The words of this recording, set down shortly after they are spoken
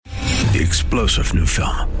The explosive new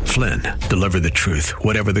film, Flynn, deliver the truth,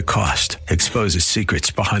 whatever the cost, exposes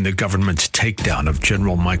secrets behind the government's takedown of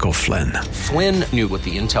General Michael Flynn. Flynn knew what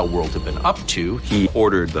the intel world had been up to. He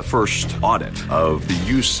ordered the first audit of the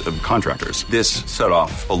use of contractors. This set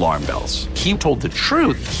off alarm bells. He told the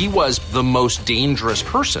truth. He was the most dangerous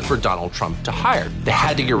person for Donald Trump to hire. They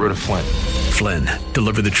had to get rid of Flynn. Flynn,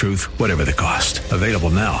 deliver the truth, whatever the cost. Available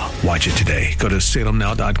now. Watch it today. Go to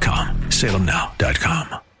salemnow.com.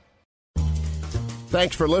 salemnow.com.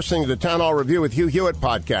 Thanks for listening to the Town Hall Review with Hugh Hewitt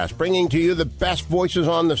podcast, bringing to you the best voices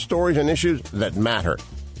on the stories and issues that matter.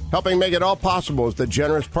 Helping make it all possible is the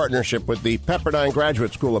generous partnership with the Pepperdine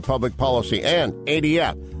Graduate School of Public Policy and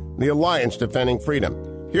ADF, the Alliance Defending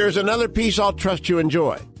Freedom. Here's another piece I'll trust you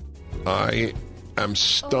enjoy. I am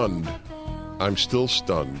stunned. I'm still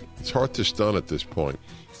stunned. It's hard to stun at this point.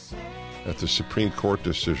 At the Supreme Court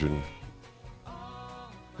decision,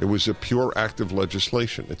 it was a pure act of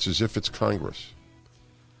legislation. It's as if it's Congress.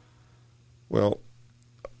 Well,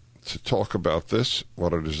 to talk about this,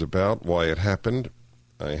 what it is about, why it happened,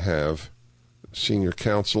 I have Senior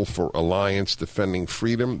Counsel for Alliance Defending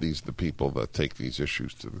Freedom. These are the people that take these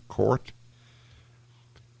issues to the court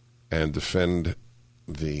and defend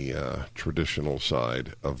the traditional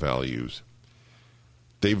side of values.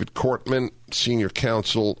 David Cortman, Senior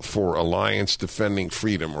Counsel for Alliance Defending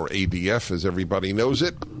Freedom, or ADF, as everybody knows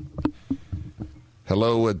it.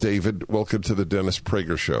 Hello, David. Welcome to the Dennis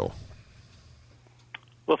Prager Show.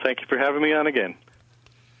 Well, thank you for having me on again.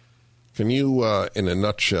 Can you, in a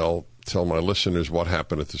nutshell, tell my listeners what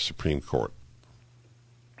happened at the Supreme Court?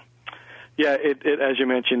 Yeah, as you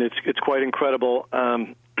mentioned, it's quite incredible.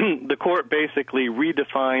 The court basically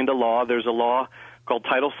redefined a law. There's a law called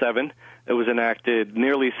Title VII. It was enacted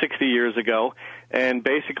nearly 60 years ago, and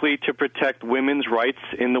basically to protect women's rights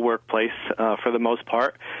in the workplace for the most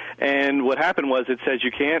part. And what happened was it says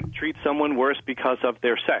you can't treat someone worse because of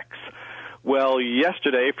their sex. Well,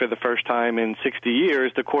 yesterday, for the first time in 60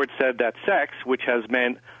 years, the court said that sex, which has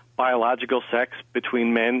meant biological sex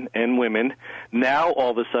between men and women, now all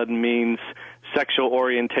of a sudden means sexual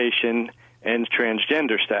orientation and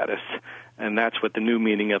transgender status. And that's what the new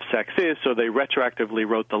meaning of sex is. So they retroactively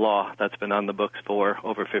wrote the law that's been on the books for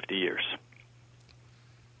over 50 years.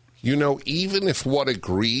 You know, even if one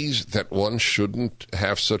agrees that one shouldn't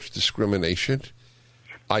have such discrimination,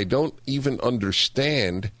 I don't even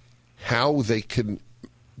understand how they can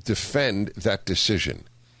defend that decision.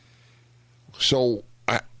 So,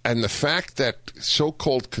 and the fact that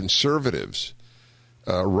so-called conservatives,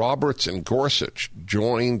 Roberts and Gorsuch,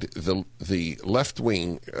 joined the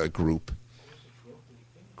left-wing group,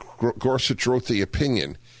 Gorsuch wrote the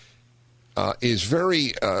opinion, is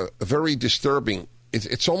very, very disturbing.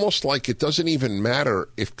 It's almost like it doesn't even matter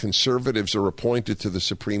if conservatives are appointed to the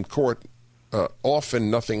Supreme Court. Often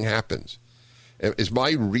nothing happens. Is my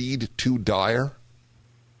read too dire?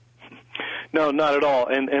 No, not at all.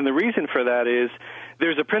 And the reason for that is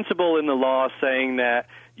there's a principle in the law saying that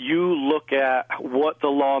you look at what the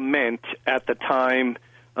law meant at the time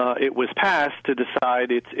it was passed to decide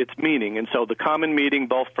its meaning. And so the common meaning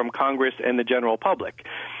both from Congress and the general public.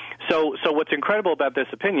 So what's incredible about this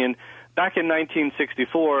opinion, back in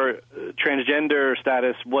 1964, transgender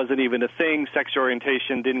status wasn't even a thing. Sex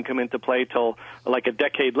orientation didn't come into play till like a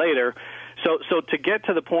decade later. So to get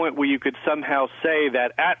to the point where you could somehow say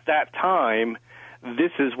that at that time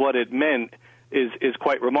this is what it meant is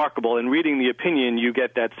quite remarkable. And reading the opinion, you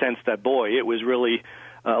get that sense that, boy, it was really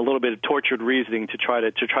a little bit of tortured reasoning to try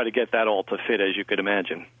to get that all to fit, as you could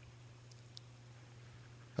imagine.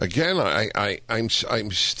 Again, I'm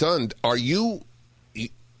stunned. Are you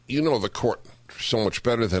know the court so much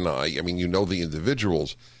better than I. I mean, you know the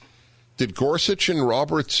individuals. Did Gorsuch and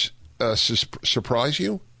Roberts surprise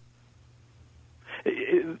you?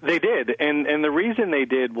 They did, and the reason they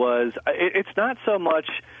did was it's not so much,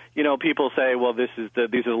 people say, well, these are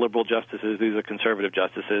the liberal justices, these are conservative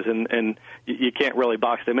justices, and you can't really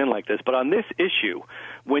box them in like this. But on this issue,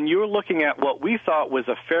 when you're looking at what we thought was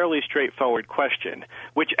a fairly straightforward question,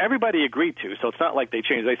 which everybody agreed to, so it's not like they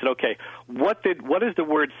changed. They said, okay, what does the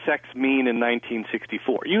word sex mean in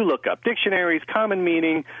 1964? You look up dictionaries, common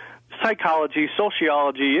meaning, psychology,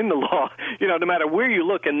 sociology, in the law, no matter where you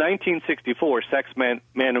look, in 1964, sex meant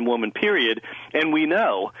man and woman, period. And we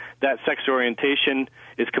know that sex orientation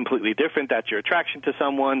is completely different. That's your attraction to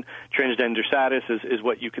someone. Transgender status is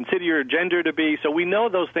what you consider your gender to be. So we know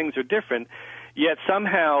those things are different. Yet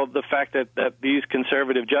somehow the fact that these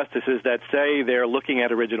conservative justices that say they're looking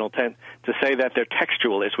at original intent, to say that they're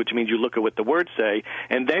textualists, which means you look at what the words say,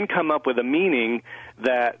 and then come up with a meaning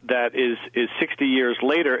that is 60 years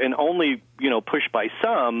later and only pushed by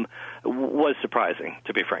some, was surprising,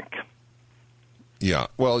 to be frank. Yeah,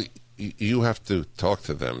 well, you have to talk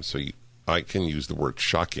to them, so I can use the word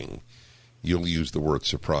shocking. You'll use the word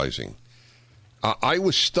surprising. I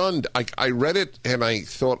was stunned. I read it, and I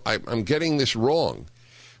thought, I'm getting this wrong.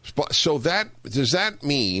 So does that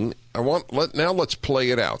mean, now let's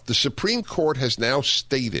play it out. The Supreme Court has now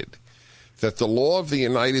stated that the law of the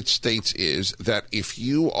United States is that if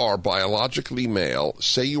you are biologically male,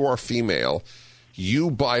 say you are female, you,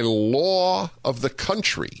 by law of the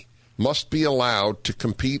country, must be allowed to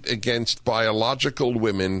compete against biological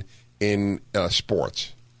women in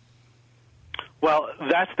sports. Well,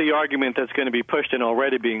 that's the argument that's going to be pushed and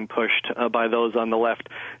already being pushed by those on the left.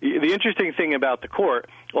 The interesting thing about the court,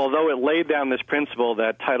 although it laid down this principle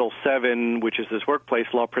that Title VII, which is this workplace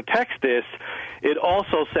law, protects this, it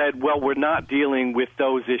also said, well, we're not dealing with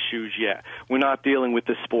those issues yet. We're not dealing with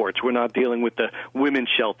the sports. We're not dealing with the women's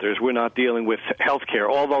shelters. We're not dealing with health care,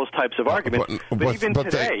 all those types of arguments. But even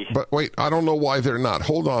today... But wait, I don't know why they're not.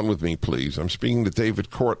 Hold on with me, please. I'm speaking to David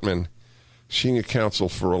Cortman, Senior Counsel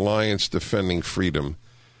for Alliance Defending Freedom,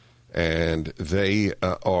 and they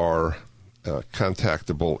are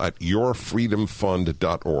contactable at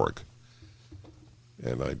yourfreedomfund.org.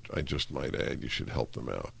 And I just might add, you should help them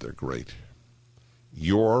out. They're great.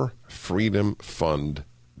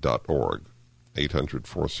 yourfreedomfund.org,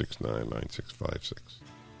 800-469-9656.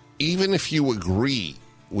 Even if you agree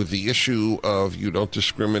with the issue of you don't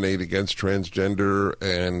discriminate against transgender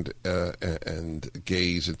and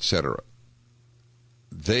gays, etc.,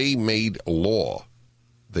 they made law.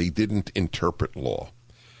 They didn't interpret law.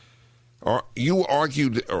 You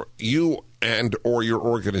argued, or you and or your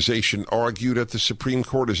organization argued at the Supreme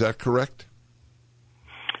Court. Is that correct?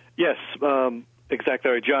 Yes,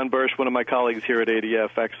 exactly right. John Bursch, one of my colleagues here at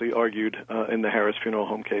ADF, actually argued in the Harris Funeral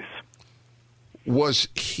Home case. Was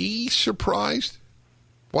he surprised?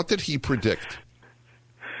 What did he predict?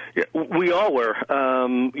 Yeah, we all were.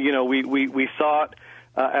 We thought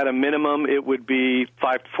at a minimum it would be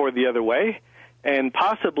 5-4 the other way, and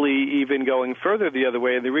possibly even going further the other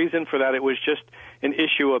way. And the reason for that, it was just an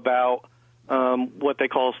issue about what they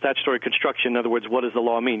call statutory construction. In other words, what does the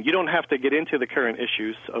law mean? You don't have to get into the current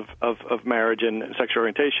issues of marriage and sexual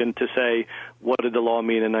orientation to say, what did the law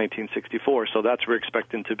mean in 1964? So that's we're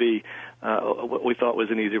expecting to be what we thought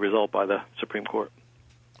was an easy result by the Supreme Court.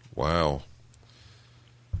 Wow.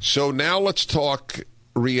 So now let's talk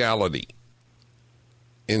reality.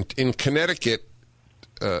 In Connecticut,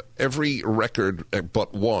 every record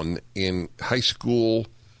but one in high school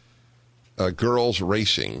girls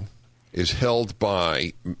racing is held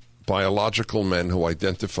by biological men who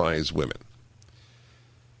identify as women.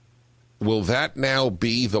 Will that now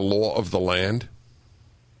be the law of the land?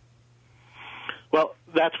 Well,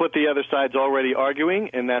 that's what the other side's already arguing,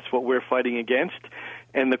 and that's what we're fighting against.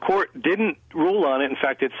 And the court didn't rule on it. In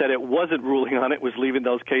fact, it said it wasn't ruling on it, was leaving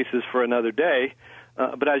those cases for another day.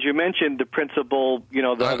 But as you mentioned, the principle, the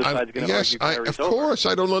other side's going to argue carries over. Of course,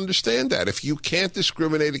 I don't understand that. If you can't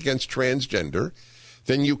discriminate against transgender,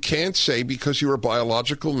 then you can't say because you're a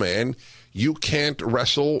biological man, you can't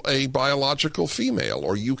wrestle a biological female,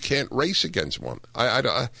 or you can't race against one.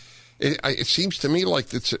 It seems to me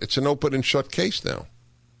like it's an open and shut case now.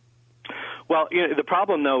 Well, the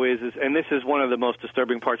problem, though, is, and this is one of the most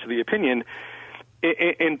disturbing parts of the opinion,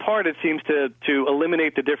 in part it seems to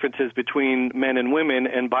eliminate the differences between men and women,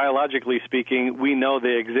 and biologically speaking, we know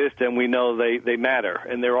they exist and we know they matter,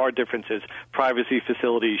 and there are differences: privacy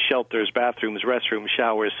facilities, shelters, bathrooms, restrooms,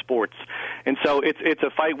 showers, sports. And so it's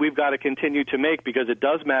a fight we've got to continue to make, because it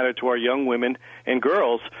does matter to our young women and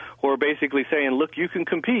girls who are basically saying, look, you can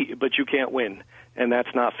compete, but you can't win. And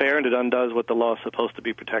that's not fair, and it undoes what the law is supposed to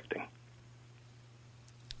be protecting.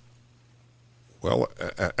 Well,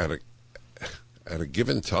 at a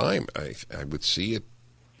given time, I would see it.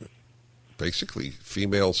 Basically,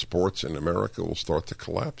 female sports in America will start to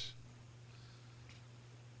collapse.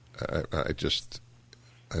 I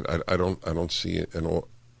don't see an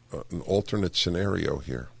alternate scenario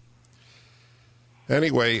here.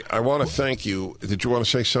 Anyway, I want to thank you. Did you want to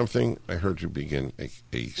say something? I heard you begin a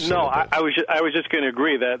No, I was just going to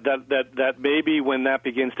agree that maybe when that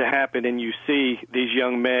begins to happen, and you see these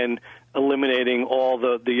young men eliminating all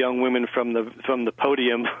the young women from the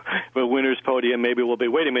podium, the winner's podium, maybe we'll be,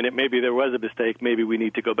 wait a minute, maybe there was a mistake, maybe we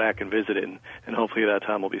need to go back and visit it, and hopefully that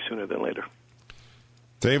time will be sooner than later.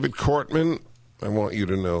 David Cortman, I want you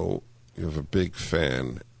to know you have a big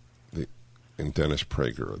fan in Dennis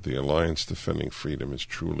Prager. The Alliance Defending Freedom is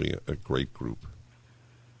truly a great group.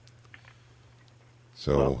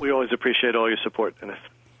 So we always appreciate all your support, Dennis.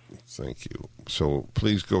 Thank you. So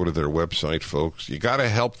please go to their website, folks. You got to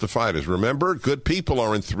help the fighters. Remember, good people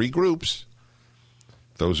are in 3 groups.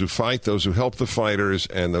 Those who fight, those who help the fighters,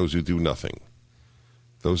 and those who do nothing.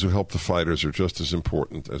 Those who help the fighters are just as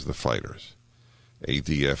important as the fighters.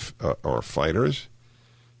 ADF are fighters,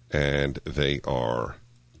 and they are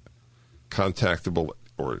contactable,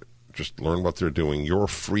 or just learn what they're doing.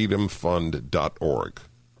 yourfreedomfund.org.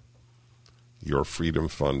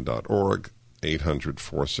 yourfreedomfund.org,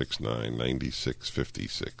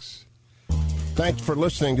 800-469-9656. Thanks for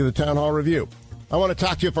listening to the Town Hall Review. I want to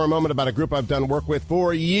talk to you for a moment about a group I've done work with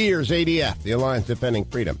for years, ADF, the Alliance Defending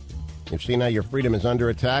Freedom. You've seen how your freedom is under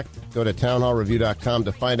attack? Go to townhallreview.com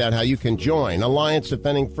to find out how you can join Alliance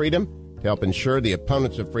Defending Freedom to help ensure the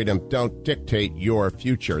opponents of freedom don't dictate your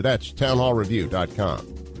future. That's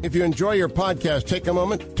townhallreview.com. If you enjoy your podcast, take a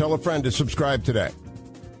moment, tell a friend to subscribe today.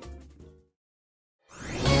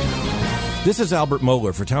 This is Albert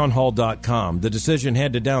Mohler for townhall.com. The decision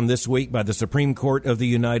handed down this week by the Supreme Court of the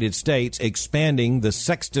United States expanding the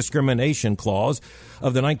sex discrimination clause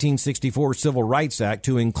of the 1964 Civil Rights Act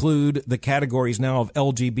to include the categories now of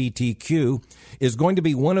LGBTQ is going to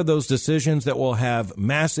be one of those decisions that will have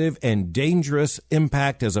massive and dangerous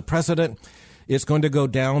impact as a precedent. It's going to go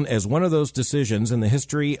down as one of those decisions in the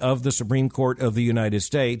history of the Supreme Court of the United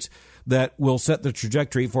States that will set the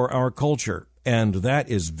trajectory for our culture. And that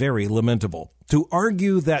is very lamentable. To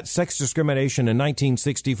argue that sex discrimination in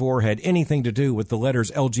 1964 had anything to do with the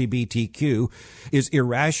letters LGBTQ is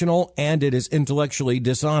irrational, and it is intellectually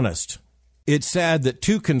dishonest. It's sad that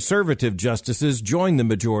two conservative justices joined the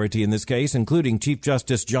majority in this case, including Chief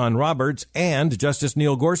Justice John Roberts and Justice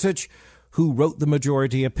Neil Gorsuch, who wrote the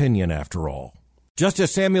majority opinion after all.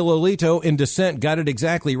 Justice Samuel Alito in dissent got it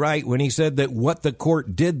exactly right when he said that what the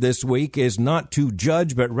court did this week is not to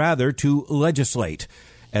judge, but rather to legislate.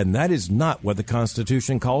 And that is not what the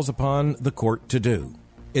Constitution calls upon the court to do.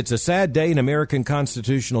 It's a sad day in American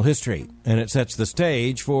constitutional history, and it sets the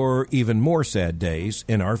stage for even more sad days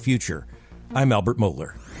in our future. I'm Albert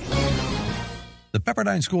Mohler. The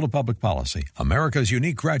Pepperdine School of Public Policy, America's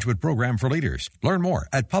unique graduate program for leaders. Learn more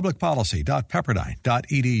at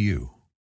publicpolicy.pepperdine.edu.